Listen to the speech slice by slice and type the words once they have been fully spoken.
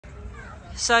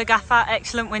So Gaffer,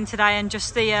 excellent win today, and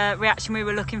just the reaction we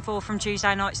were looking for from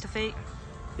Tuesday night's defeat.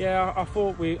 Yeah, I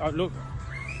thought we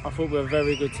were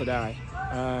very good today.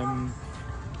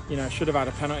 You know, should have had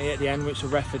a penalty at the end, which the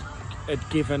ref had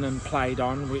given and played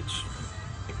on, which,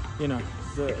 you know,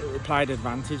 it played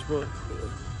advantage, but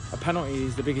a penalty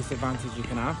is the biggest advantage you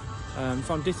can have.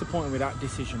 So I'm disappointed with that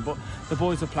decision, but the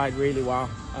boys have played really well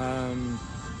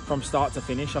from start to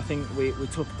finish. I think we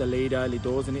took the lead early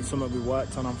doors, and it's something we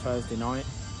worked on Thursday night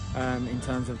in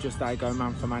terms of just they go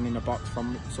man for man in the box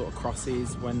from sort of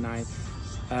crosses when they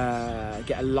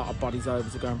get a lot of bodies over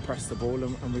to go and press the ball,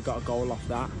 and we got a goal off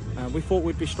that. We thought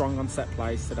we'd be strong on set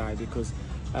plays today because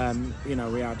you know,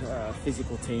 we had a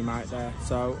physical team out there,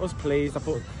 so I was pleased. I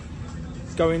thought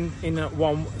going in at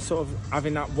one, sort of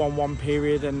having that 1-1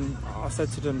 period, and I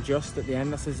said to them just at the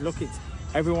end, I says, look,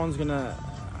 everyone's gonna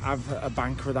have a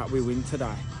banker that we win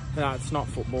today. That's not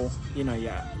football, you know.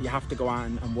 Yeah, you have to go out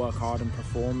and work hard and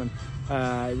perform, and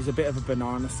it was a bit of a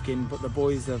banana skin, but the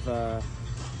boys have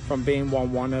from being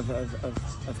 1-1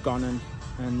 have gone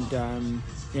and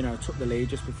you know, took the lead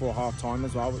just before half time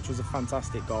as well, which was a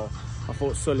fantastic goal. I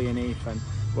thought Sully and Ethan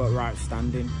were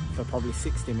outstanding for probably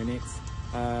 60 minutes,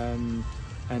 and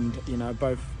you know,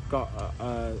 both got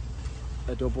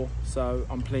a double, so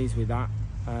I'm pleased with that.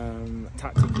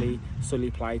 Tactically,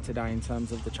 Sully played today in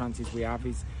terms of the chances we have.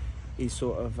 His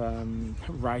sort of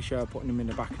ratio putting him in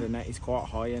the back of the net is quite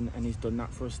high, and he's done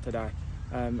that for us today.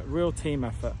 Real team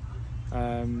effort.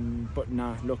 But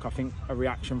no, look, I think a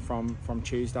reaction from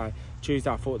Tuesday.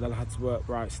 I thought the lads were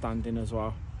outstanding as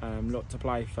well. Look, to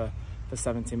play for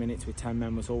 70 minutes with 10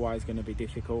 men was always going to be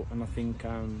difficult, and I think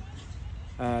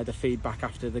the feedback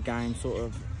after the game sort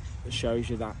of shows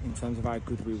you that in terms of how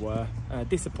good we were.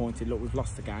 Disappointed, look, we've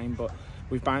lost the game, but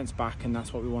we've bounced back, and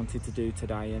that's what we wanted to do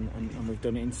today, and we've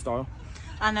done it in style.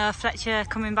 And Fletcher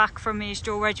coming back from his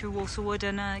dual reg with Walsallwood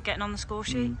and getting on the score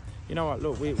sheet. You know what,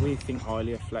 look, we think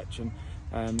highly of Fletcher.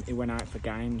 He went out for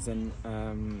games, and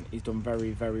he's done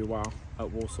very, very well at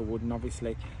Walsallwood, and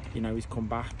obviously, you know, he's come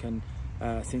back, and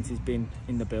since he's been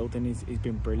in the building, he's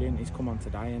been brilliant. He's come on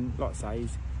today, and like I say,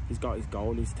 he's got his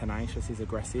goal, he's tenacious, he's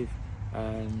aggressive,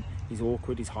 he's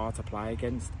awkward, he's hard to play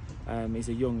against. He's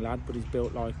a young lad, but he's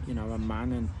built like, you know, a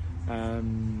man, and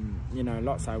you know,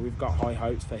 like I say, we've got high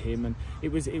hopes for him. And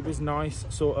it was nice,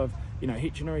 sort of, you know,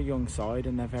 Hitchin are a young side,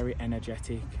 and they're very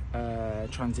energetic.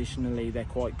 Transitionally, they're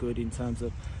quite good in terms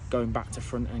of going back to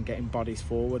front and getting bodies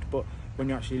forward. But when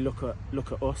you actually look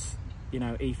at us, you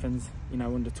know, Ethan's, you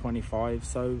know, under 25,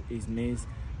 so is Miz,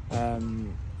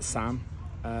 Sam,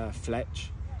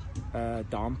 Fletch,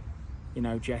 Dom, you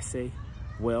know, Jesse,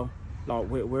 Will. Like,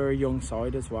 we're a young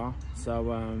side as well,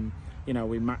 so you know,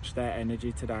 we matched their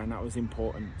energy today, and that was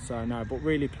important. So no, but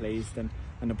really pleased, and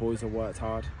the boys have worked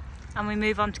hard. And we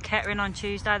move on to Kettering on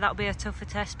Tuesday. That'll be a tougher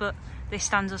test, but this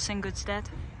stands us in good stead.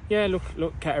 Yeah,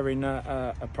 look, Kettering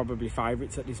are probably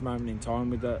favourites at this moment in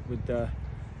time with the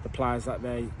players that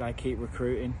they keep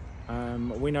recruiting.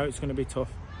 We know it's going to be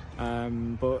tough,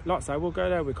 but like I say, we'll go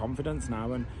there with confidence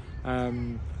now,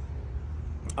 and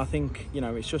I think, you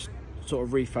know, it's just sort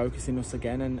of refocusing us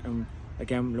again, and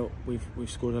again, look, we've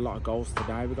scored a lot of goals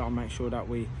today. We've got to make sure that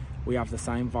we have the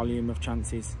same volume of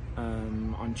chances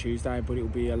on Tuesday, but it will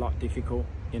be a lot difficult.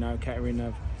 You know,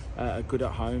 Kettering are good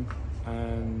at home.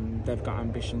 They've got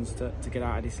ambitions to get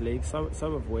out of this league, so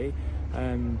have we.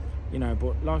 You know,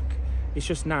 but like, it's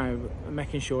just now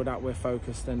making sure that we're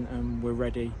focused and we're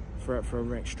ready for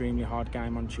an extremely hard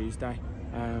game on Tuesday.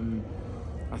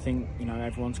 I think, you know,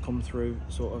 everyone's come through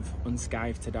sort of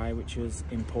unscathed today, which was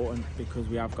important because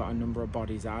we have got a number of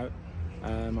bodies out.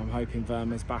 I'm hoping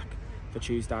Verma's back for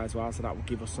Tuesday as well, so that will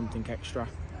give us something extra.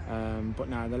 But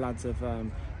now the lads have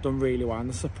done really well, and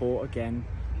the support again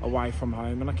away from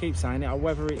home. And I keep saying it,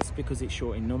 whether it's because it's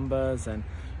short in numbers and,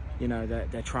 you know,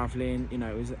 they're travelling, you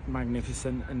know, it was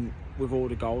magnificent, and with all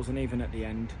the goals, and even at the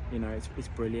end, you know, it's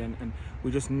brilliant. And we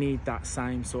just need that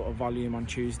same sort of volume on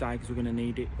Tuesday, because we're going to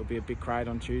need it. It'll be a big crowd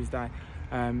on Tuesday,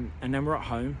 and then we're at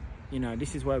home. You know,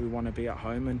 this is where we want to be, at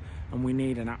home, and we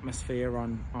need an atmosphere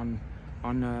on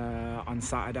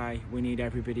Saturday. We need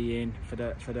everybody in for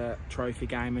the trophy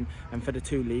game and for the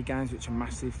 2 league games, which are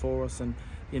massive for us. And,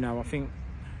 you know, I think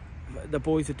the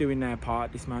boys are doing their part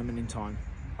at this moment in time.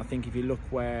 I think if you look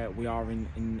where we are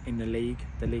in the league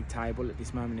table at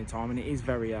this moment in time, and it is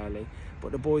very early,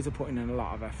 but the boys are putting in a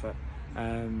lot of effort,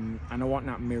 and I want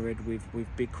that mirrored with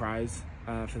big crowds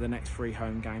for the next 3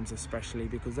 home games, especially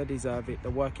because they deserve it. They're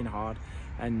working hard,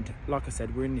 and like I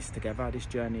said, we're in this together. This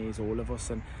journey is all of us,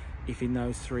 and if in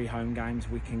those 3 home games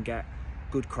we can get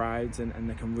good crowds and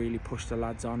they can really push the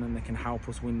lads on and they can help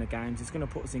us win the games, it's going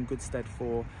to put us in good stead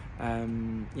for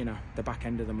you know, the back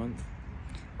end of the month.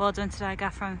 Well done today,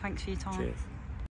 Gaffer, and thanks for your time. Cheers.